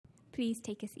Please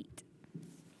take a seat.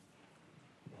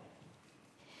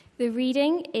 The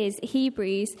reading is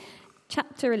Hebrews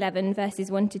chapter 11, verses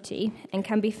 1 to 2, and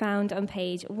can be found on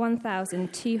page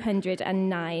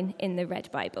 1209 in the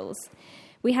Red Bibles.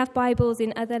 We have Bibles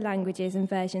in other languages and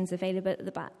versions available at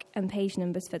the back, and page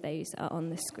numbers for those are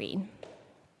on the screen.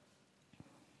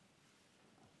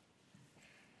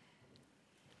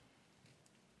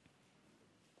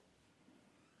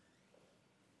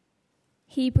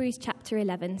 Hebrews chapter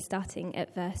 11, starting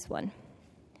at verse 1.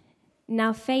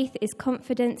 Now faith is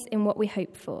confidence in what we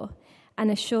hope for, and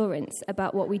assurance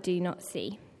about what we do not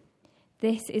see.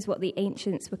 This is what the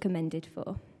ancients were commended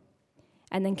for.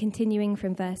 And then continuing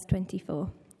from verse 24.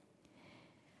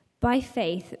 By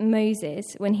faith,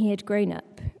 Moses, when he had grown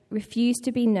up, refused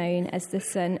to be known as the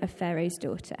son of Pharaoh's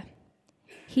daughter.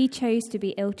 He chose to be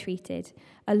ill-treated,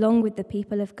 along with the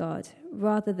people of God,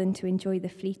 rather than to enjoy the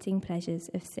fleeting pleasures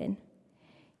of sin.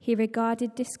 He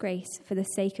regarded disgrace for the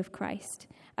sake of Christ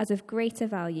as of greater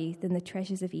value than the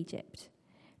treasures of Egypt,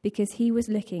 because he was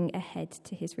looking ahead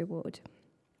to his reward.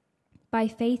 By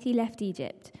faith he left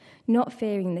Egypt, not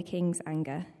fearing the king's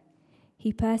anger.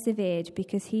 He persevered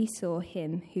because he saw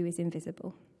him who is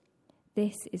invisible.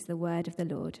 This is the word of the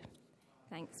Lord.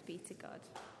 Thanks be to God.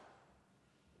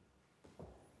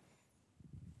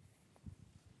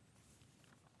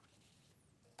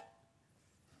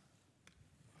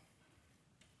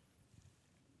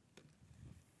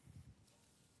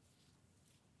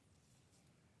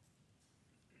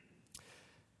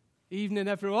 Evening,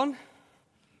 everyone.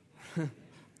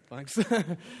 Thanks.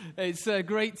 It's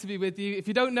great to be with you. If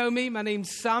you don't know me, my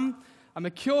name's Sam. I'm a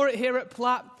curate here at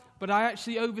Platt, but I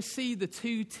actually oversee the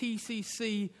two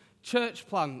TCC church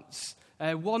plants.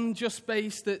 One just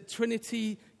based at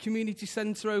Trinity Community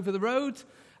Centre over the road,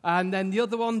 and then the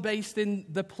other one based in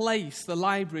The Place, the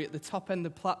library at the top end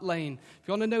of Platt Lane. If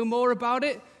you want to know more about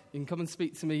it, you can come and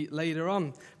speak to me later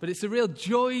on. But it's a real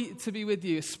joy to be with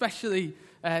you, especially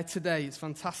today. It's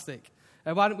fantastic.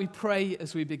 Why don't we pray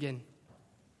as we begin?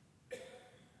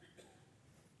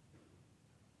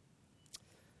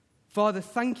 Father,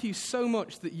 thank you so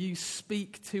much that you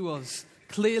speak to us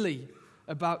clearly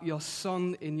about your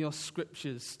Son in your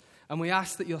scriptures. And we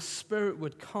ask that your Spirit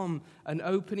would come and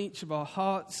open each of our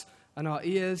hearts and our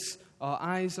ears, our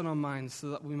eyes and our minds,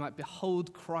 so that we might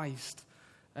behold Christ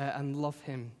and love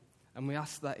him. And we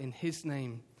ask that in his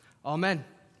name. Amen.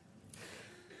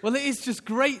 Well, it is just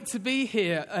great to be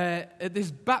here at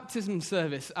this baptism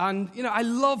service. And, I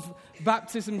love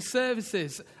baptism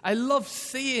services. I love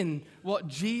seeing what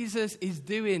Jesus is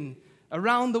doing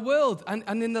around the world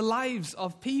and in the lives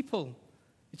of people.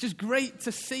 It's just great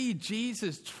to see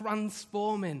Jesus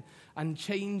transforming and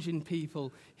changing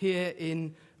people here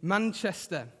in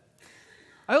Manchester.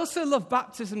 I also love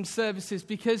baptism services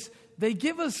because they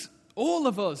give us, all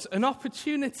of us, an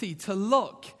opportunity to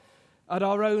look at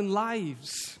our own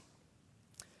lives.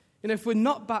 If we're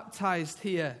not baptized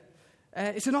here,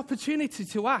 it's an opportunity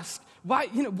to ask,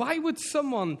 why would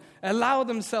someone allow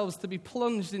themselves to be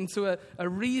plunged into a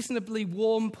reasonably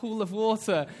warm pool of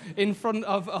water in front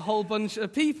of a whole bunch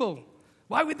of people?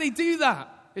 Why would they do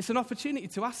that? It's an opportunity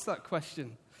to ask that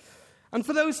question. And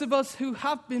for those of us who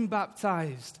have been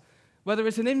baptized, whether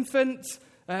as an infant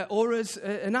or as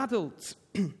an adult,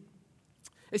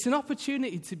 it's an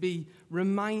opportunity to be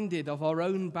reminded of our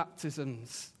own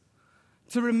baptisms,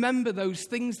 to remember those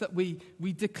things that we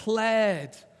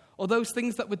declared, or those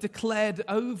things that were declared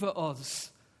over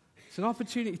us. It's an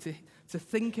opportunity to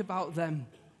think about them.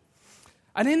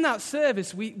 And in that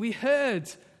service, we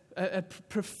heard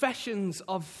professions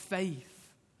of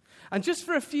faith. And just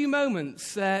for a few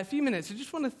minutes, I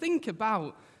just want to think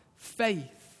about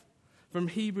faith from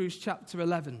Hebrews chapter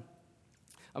 11.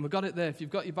 And we've got it there. If you've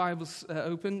got your Bibles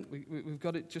open, we've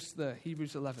got it just there,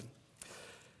 Hebrews 11.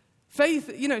 Faith,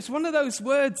 it's one of those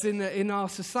words in our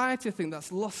society, I think,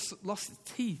 that's lost its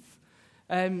teeth.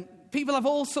 People have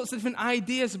all sorts of different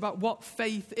ideas about what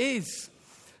faith is.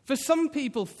 For some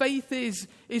people, faith is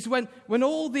when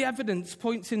all the evidence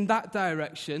points in that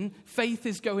direction, faith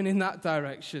is going in that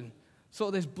direction. Sort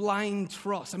of this blind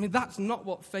trust. That's not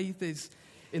what faith is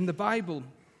in the Bible.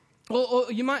 Or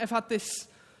you might have had this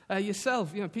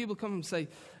yourself. People come and say,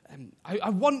 I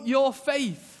want your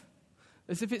faith,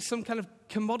 as if it's some kind of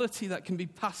commodity that can be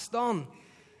passed on.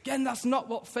 Again, that's not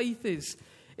what faith is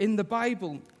in the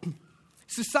Bible.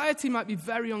 Society might be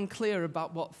very unclear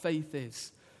about what faith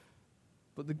is,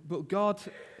 but God,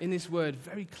 in his word,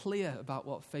 very clear about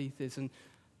what faith is. And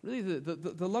really,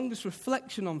 the longest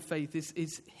reflection on faith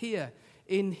is here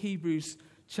in Hebrews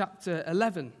chapter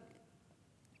 11.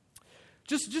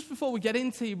 Just before we get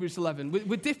into Hebrews 11,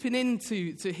 we're dipping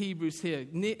into Hebrews here,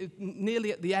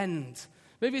 nearly at the end.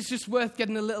 Maybe it's just worth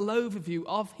getting a little overview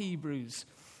of Hebrews.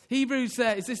 Hebrews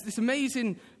is this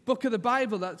amazing book of the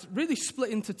Bible that's really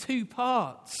split into two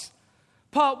parts.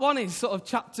 Part 1 is sort of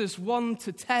chapters 1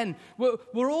 to 10,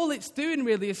 where all it's doing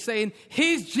really is saying,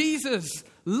 here's Jesus,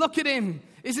 look at him.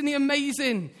 Isn't he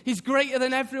amazing? He's greater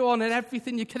than everyone and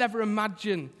everything you could ever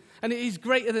imagine. And he's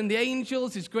greater than the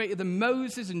angels, he's greater than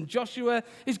Moses and Joshua,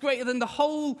 he's greater than the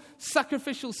whole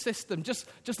sacrificial system. Just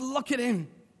look at him.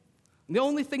 And the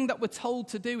only thing that we're told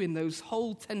to do in those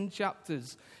whole 10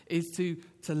 chapters is to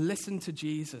listen to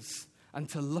Jesus and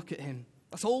to look at him.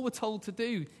 That's all we're told to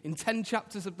do in 10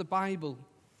 chapters of the Bible.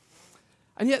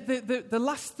 And yet the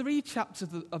last 3 chapters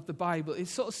of the Bible is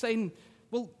sort of saying,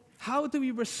 well, how do we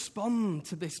respond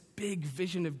to this big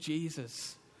vision of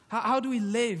Jesus? How do we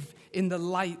live in the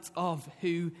light of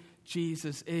who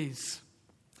Jesus is?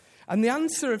 And the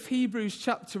answer of Hebrews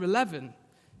chapter 11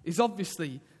 is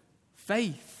obviously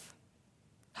faith.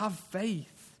 Have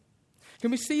faith.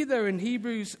 Can we see there in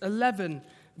Hebrews 11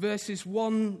 verses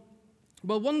 1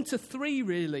 to 3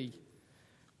 really?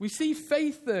 We see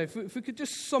faith there. If we could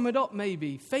just sum it up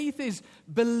maybe. Faith is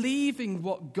believing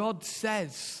what God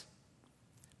says.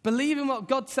 Believing what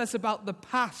God says about the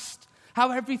past,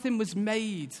 how everything was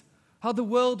made, how the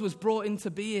world was brought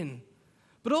into being.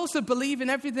 But also believing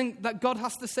everything that God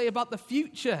has to say about the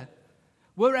future,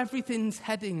 where everything's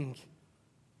heading.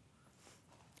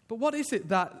 But what is it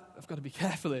that, I've got to be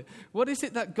careful here, what is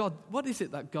it that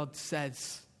God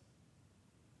says?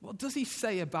 What does he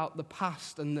say about the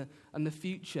past and the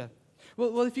future?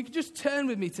 Well, if you could just turn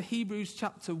with me to Hebrews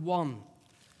chapter 1,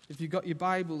 if you've got your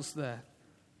Bibles there.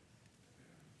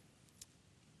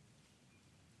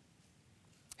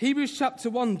 Hebrews chapter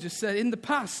 1 just said, in the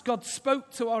past, God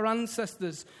spoke to our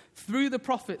ancestors through the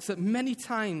prophets at many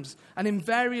times and in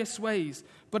various ways.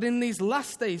 But in these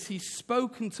last days, he's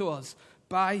spoken to us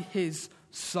by his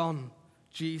Son,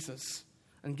 Jesus.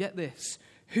 And get this,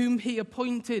 whom he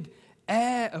appointed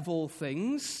heir of all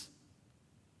things,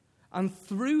 and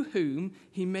through whom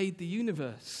he made the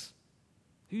universe.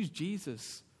 Who's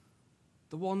Jesus?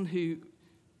 The one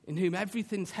in whom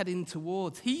everything's heading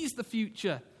towards. He's the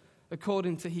future.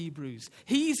 According to Hebrews.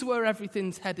 He's where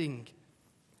everything's heading.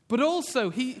 But also,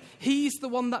 he's the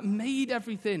one that made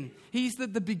everything. He's the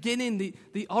beginning,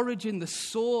 the origin, the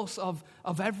source of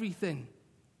everything.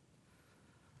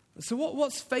 So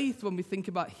what's faith when we think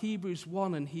about Hebrews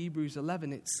 1 and Hebrews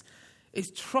 11?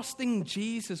 It's trusting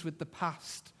Jesus with the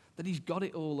past, that he's got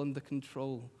it all under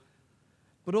control.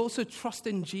 But also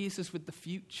trusting Jesus with the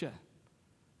future.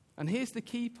 And here's the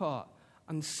key part.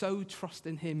 And so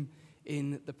trusting him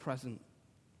in the present.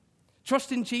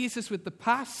 Trusting Jesus with the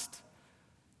past,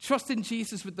 trusting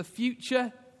Jesus with the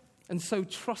future, and so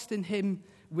trusting him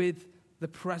with the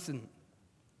present.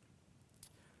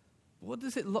 What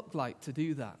does it look like to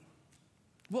do that?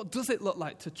 What does it look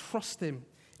like to trust him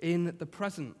in the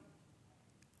present?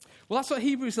 Well, that's what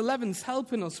Hebrews 11's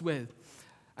helping us with.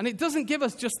 And it doesn't give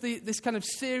us just this kind of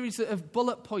series of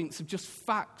bullet points of just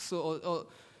facts, or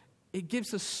it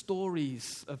gives us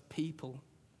stories of people.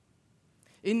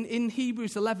 In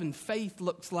Hebrews 11, faith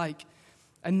looks like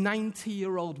a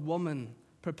 90-year-old woman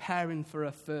preparing for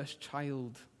her first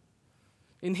child.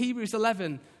 In Hebrews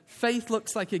 11, faith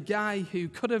looks like a guy who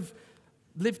could have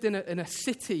lived in a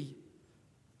city,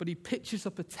 but he pitches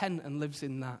up a tent and lives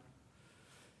in that.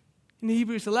 In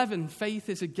Hebrews 11, faith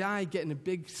is a guy getting a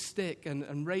big stick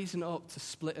and raising it up to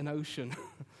split an ocean.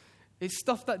 It's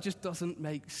stuff that just doesn't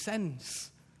make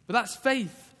sense. But that's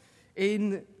faith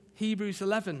in Hebrews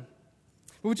 11.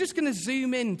 We're just going to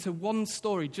zoom in to one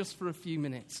story just for a few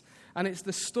minutes. And it's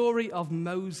the story of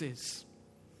Moses.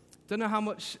 Don't know how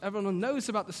much everyone knows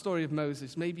about the story of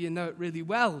Moses. Maybe you know it really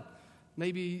well.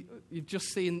 Maybe you've just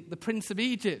seen The Prince of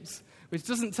Egypt, which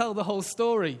doesn't tell the whole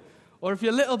story. Or if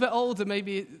you're a little bit older,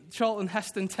 maybe Charlton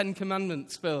Heston 10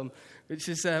 Commandments film, which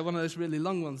is one of those really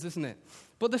long ones, isn't it?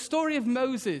 But the story of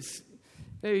Moses,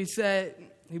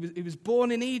 he was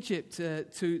born in Egypt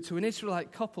to an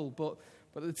Israelite couple, but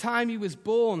at the time he was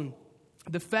born,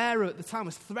 the Pharaoh at the time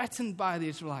was threatened by the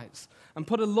Israelites and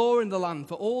put a law in the land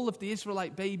for all of the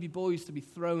Israelite baby boys to be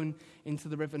thrown into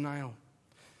the River Nile.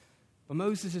 But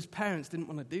Moses' parents didn't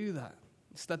want to do that.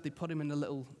 Instead, they put him in a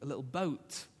little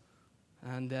boat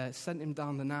and sent him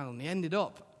down the Nile. And he ended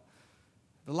up,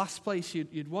 the last place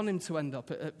you'd want him to end up,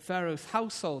 at Pharaoh's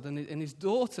household. And his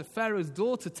daughter, Pharaoh's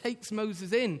daughter, takes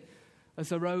Moses in as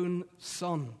her own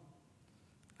son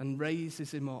and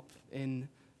raises him up in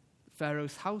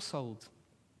Pharaoh's household.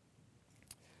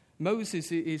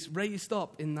 Moses is raised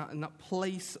up in that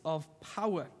place of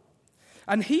power.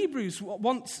 And Hebrews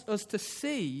wants us to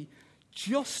see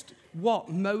just what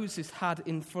Moses had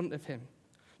in front of him.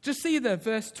 Just see there,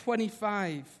 verse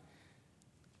 25,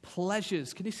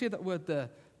 pleasures. Can you see that word there?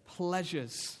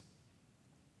 Pleasures.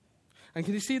 And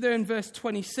can you see there in verse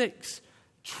 26,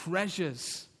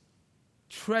 treasures.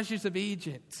 Treasures of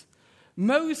Egypt.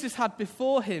 Moses had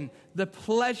before him the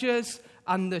pleasures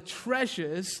and the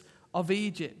treasures of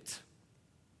Egypt.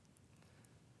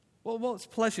 Well, what's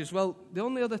pleasures? Well, the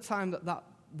only other time that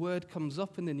word comes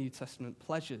up in the New Testament,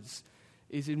 pleasures,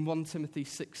 is in 1 Timothy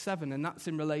 6:7, and that's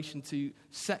in relation to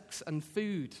sex and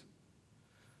food.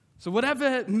 So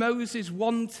whatever Moses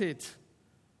wanted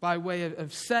by way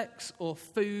of sex or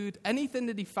food, anything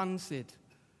that he fancied,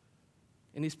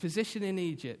 in his position in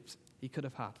Egypt, he could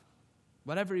have had.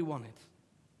 Whatever he wanted.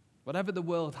 Whatever the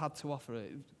world had to offer,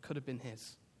 it could have been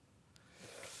his.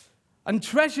 And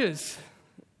treasures,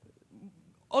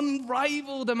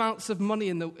 unrivaled amounts of money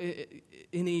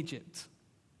in Egypt.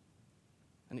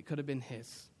 And it could have been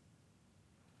his.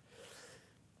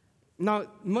 Now,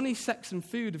 money, sex, and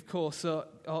food, of course,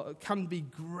 can be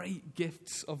great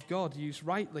gifts of God, used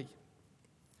rightly.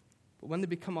 But when they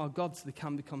become our gods, they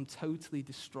can become totally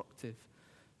destructive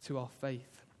to our faith.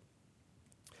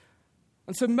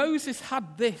 And so Moses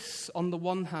had this on the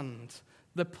one hand,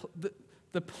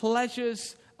 the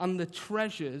pleasures and the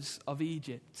treasures of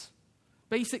Egypt.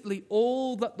 Basically,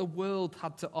 all that the world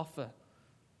had to offer.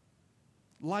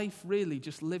 Life really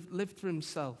just lived for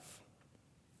himself.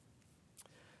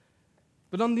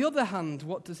 But on the other hand,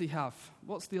 what does he have?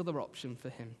 What's the other option for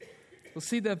him? We'll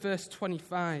see there, verse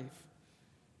 25.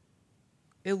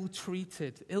 Ill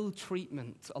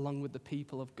treatment along with the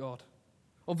people of God.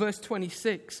 Or verse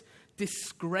 26,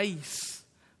 disgrace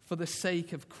for the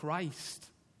sake of Christ.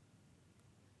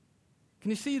 Can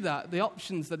you see that? The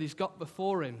options that he's got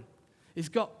before him. He's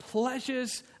got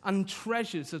pleasures and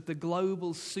treasures of the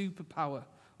global superpower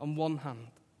on one hand.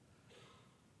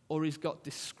 Or he's got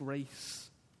disgrace,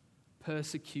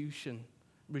 persecution,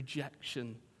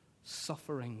 rejection,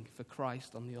 suffering for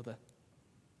Christ on the other.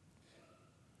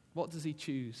 What does he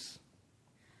choose?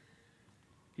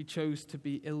 He chose to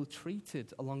be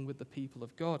ill-treated along with the people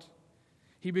of God.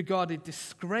 He regarded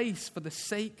disgrace for the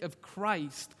sake of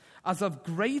Christ as of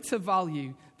greater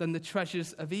value than the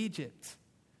treasures of Egypt.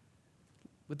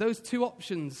 With those two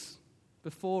options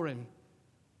before him,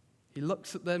 he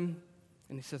looks at them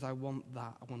and he says, I want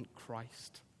that. I want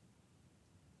Christ.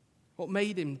 What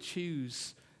made him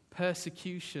choose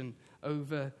persecution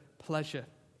over pleasure?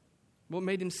 What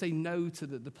made him say no to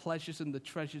the pleasures and the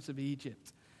treasures of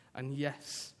Egypt and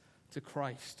yes to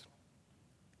Christ?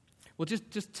 Well,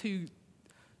 just two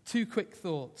quick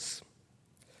thoughts.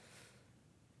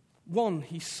 One,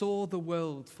 he saw the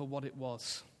world for what it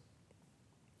was.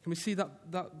 Can we see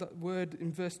that word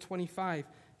in verse 25?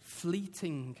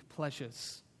 Fleeting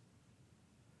pleasures.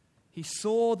 He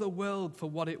saw the world for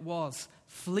what it was.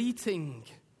 Fleeting.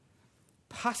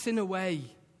 Passing away.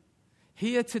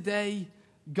 Here today,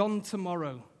 gone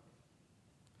tomorrow.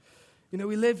 You know,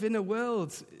 we live in a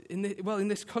world, in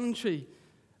this country,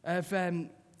 of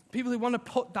people who want to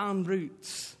put down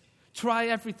roots. Try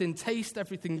everything, taste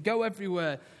everything, go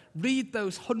everywhere. Read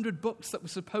those 100 books that we're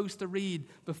supposed to read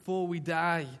before we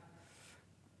die.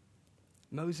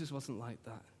 Moses wasn't like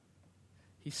that.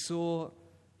 He saw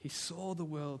the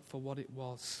world for what it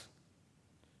was.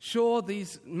 Sure,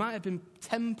 these might have been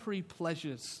temporary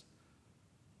pleasures,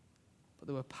 but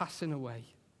they were passing away.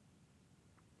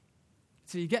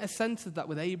 So you get a sense of that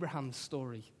with Abraham's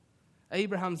story.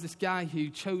 Abraham's this guy who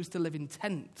chose to live in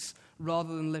tents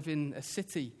rather than live in a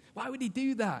city. Why would he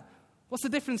do that? What's the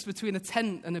difference between a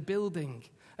tent and a building?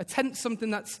 A tent's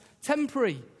something that's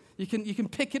temporary. You can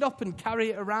pick it up and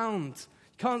carry it around.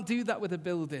 You can't do that with a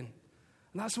building.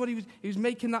 And that's what he was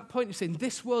making that point. He's saying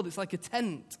this world is like a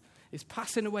tent. It's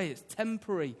passing away. It's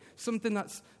temporary. Something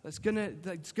that's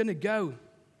gonna go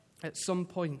at some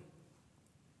point.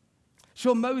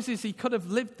 Sure, Moses, he could have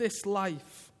lived this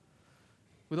life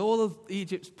with all of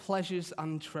Egypt's pleasures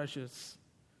and treasures,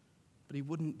 but he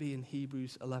wouldn't be in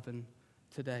Hebrews 11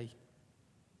 today.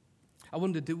 I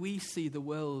wonder, do we see the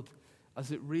world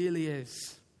as it really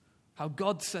is? How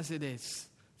God says it is?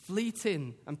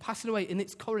 Fleeting and passing away in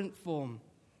its current form.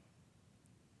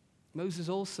 Moses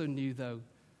also knew, though,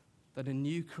 that a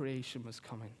new creation was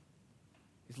coming.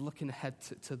 He's looking ahead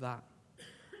to that.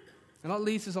 And that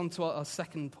leads us on to our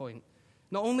second point.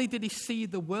 Not only did he see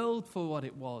the world for what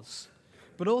it was,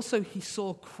 but also he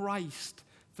saw Christ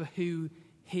for who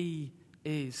he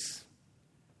is.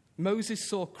 Moses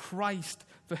saw Christ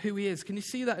for who he is. Can you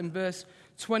see that in verse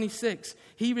 26?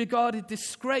 He regarded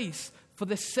disgrace for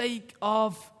the sake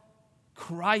of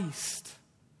Christ.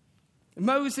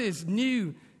 Moses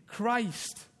knew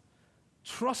Christ,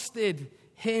 trusted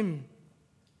him.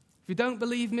 If you don't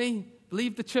believe me,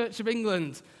 believe the Church of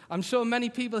England. I'm sure many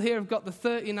people here have got the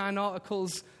 39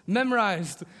 articles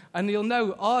memorized, and you'll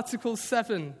know Article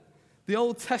 7, the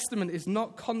Old Testament is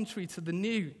not contrary to the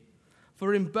New,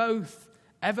 for in both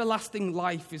everlasting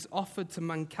life is offered to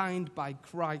mankind by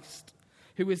Christ,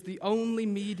 who is the only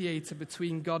mediator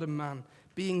between God and man,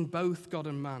 being both God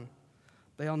and man.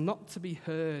 They are not to be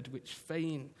heard which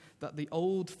feign that the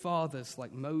old fathers,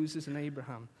 like Moses and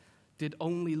Abraham, did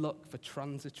only look for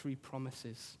transitory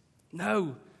promises.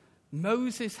 No,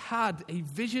 Moses had a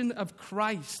vision of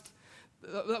Christ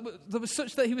that was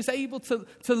such that he was able to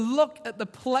look at the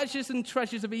pleasures and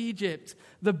treasures of Egypt,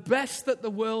 the best that the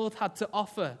world had to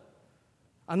offer,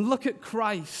 and look at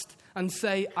Christ and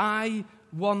say, I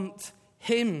want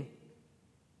him.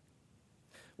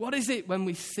 What is it when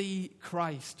we see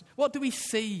Christ? What do we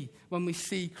see when we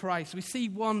see Christ? We see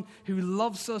one who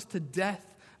loves us to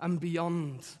death and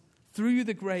beyond, through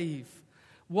the grave.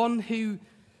 One who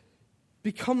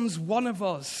becomes one of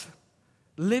us,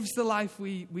 lives the life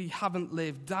we haven't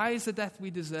lived, dies the death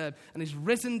we deserve, and is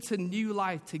risen to new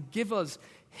life to give us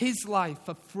his life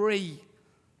for free.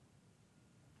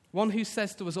 One who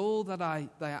says to us, all that I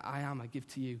am, I give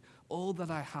to you. All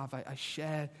that I have, I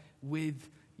share with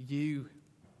you.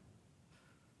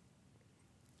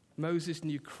 Moses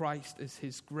knew Christ as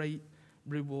his great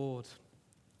reward.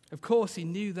 Of course, he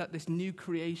knew that this new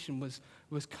creation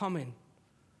was coming.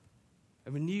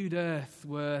 A renewed earth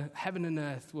where heaven and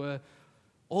earth, where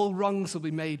all wrongs will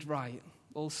be made right,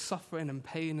 all suffering and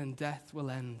pain and death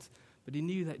will end. But he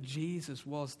knew that Jesus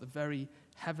was the very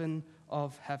heaven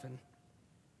of heaven.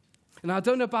 And I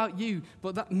don't know about you,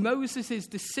 but that Moses'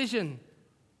 decision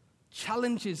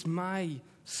challenges my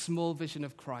small vision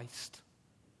of Christ.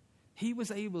 He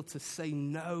was able to say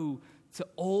no to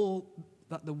all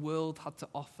that the world had to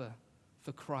offer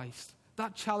for Christ.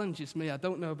 That challenges me. I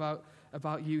don't know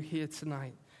about you here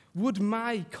tonight. Would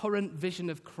my current vision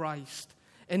of Christ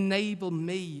enable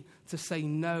me to say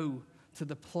no to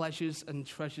the pleasures and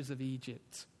treasures of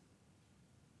Egypt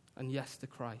and yes to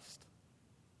Christ?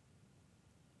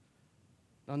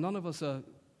 Now, none of us are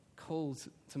called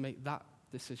to make that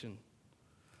decision.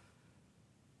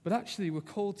 But actually, we're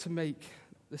called to make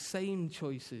the same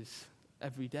choices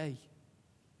every day.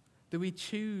 Do we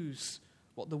choose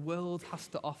what the world has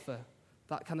to offer,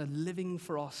 that kind of living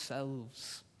for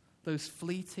ourselves, those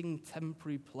fleeting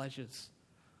temporary pleasures?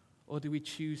 Or do we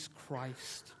choose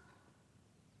Christ?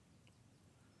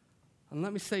 And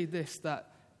let me say this,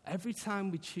 that every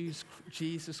time we choose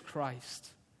Jesus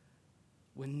Christ,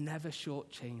 we're never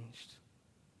shortchanged.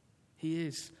 He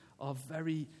is our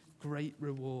very great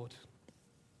reward.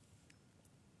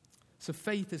 So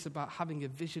faith is about having a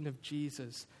vision of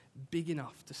Jesus big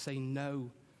enough to say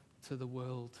no to the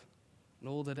world and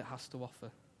all that it has to offer.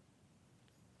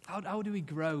 How do we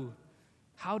grow?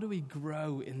 How do we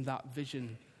grow in that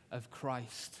vision of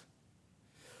Christ?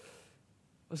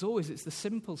 As always, it's the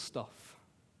simple stuff.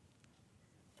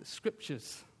 The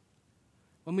scriptures.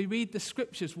 When we read the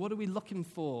scriptures, what are we looking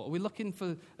for? Are we looking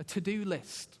for a to-do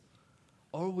list?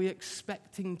 Or are we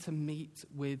expecting to meet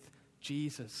with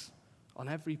Jesus on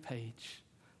every page?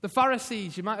 The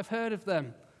Pharisees, you might have heard of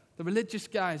them, the religious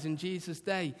guys in Jesus'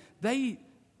 day.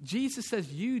 Jesus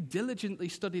says, you diligently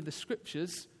study the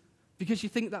scriptures because you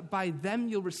think that by them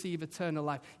you'll receive eternal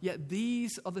life. Yet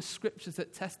these are the scriptures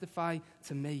that testify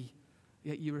to me.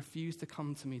 Yet you refuse to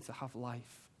come to me to have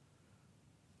life.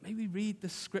 May we read the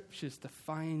scriptures to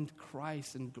find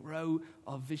Christ and grow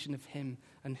our vision of him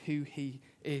and who he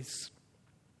is.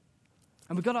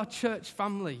 And we've got our church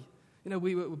family. You know,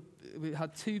 we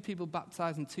had 2 people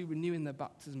baptized and 2 renewing their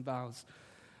baptism vows.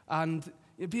 And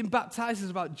being baptized is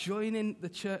about joining the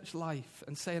church life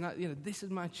and saying, this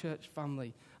is my church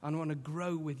family. And I want to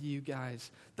grow with you guys.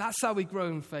 That's how we grow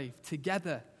in faith,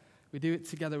 together. We do it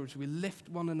together as we lift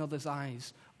one another's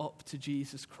eyes up to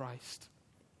Jesus Christ.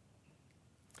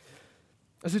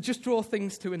 As I just draw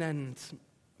things to an end,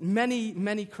 many,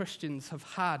 many Christians have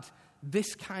had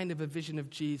this kind of a vision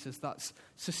of Jesus that's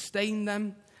sustained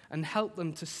them and helped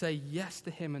them to say yes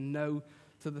to him and no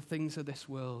to the things of this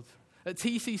world. At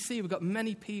TCC, we've got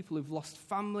many people who've lost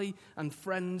family and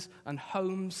friends and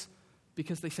homes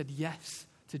because they said yes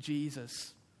to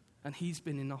Jesus, and he's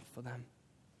been enough for them.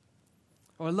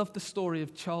 Or I love the story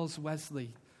of Charles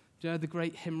Wesley. Do you know the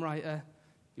great hymn writer?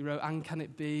 He wrote "And Can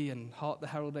It Be" and "Hark the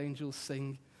Herald Angels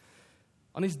Sing."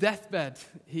 On his deathbed,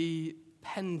 he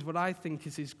penned what I think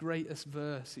is his greatest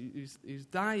verse. He was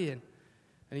dying,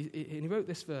 and he wrote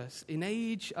this verse: "In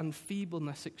age and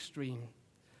feebleness extreme,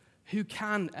 who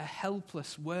can a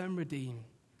helpless worm redeem?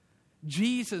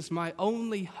 Jesus, my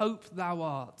only hope thou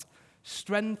art,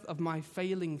 strength of my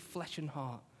failing flesh and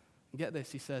heart. And get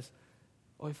this, he says,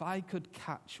 oh, if I could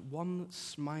catch one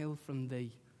smile from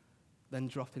thee, then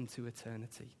drop into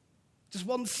eternity. Just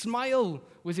one smile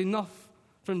was enough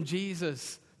from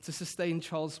Jesus to sustain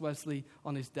Charles Wesley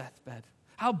on his deathbed.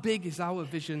 How big is our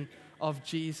vision of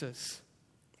Jesus?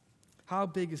 How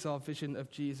big is our vision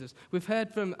of Jesus? We've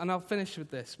heard from, and I'll finish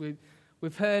with this,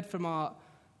 we've heard from our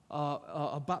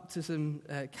baptism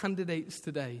candidates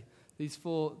today, these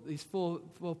four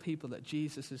people that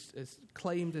Jesus has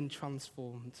claimed and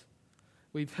transformed.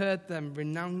 We've heard them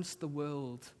renounce the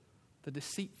world, the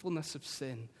deceitfulness of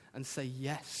sin, and say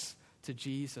yes to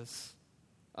Jesus.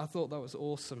 I thought that was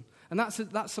awesome. And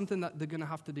that's something that they're going to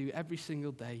have to do every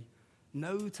single day.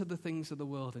 No to the things of the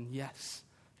world and yes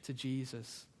to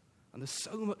Jesus. And there's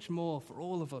so much more for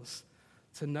all of us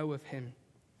to know of him.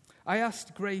 I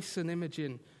asked Grace and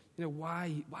Imogen,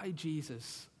 why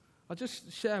Jesus? I'll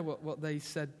just share what they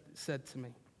said to me.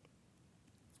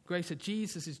 Grace said,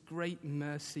 Jesus is great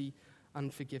mercy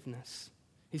and forgiveness.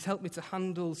 He's helped me to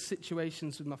handle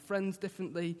situations with my friends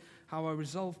differently, how I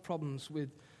resolve problems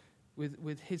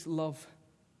with his love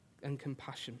and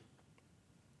compassion.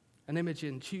 And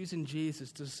Imogen, choosing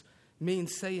Jesus does mean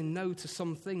saying no to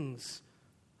some things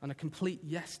and a complete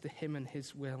yes to him and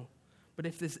his will. But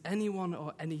if there's anyone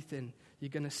or anything you're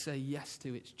going to say yes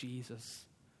to, it's Jesus.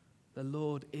 The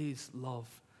Lord is love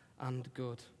and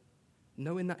good.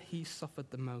 Knowing that he suffered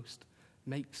the most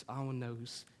makes our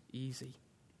no's easy.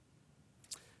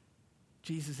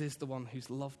 Jesus is the one who's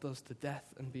loved us to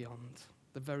death and beyond,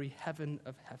 the very heaven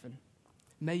of heaven.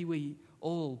 May we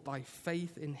all, by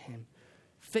faith in him,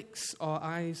 fix our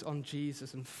eyes on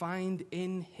Jesus and find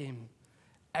in him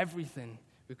everything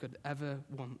we could ever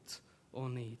want or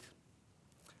need.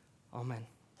 Amen.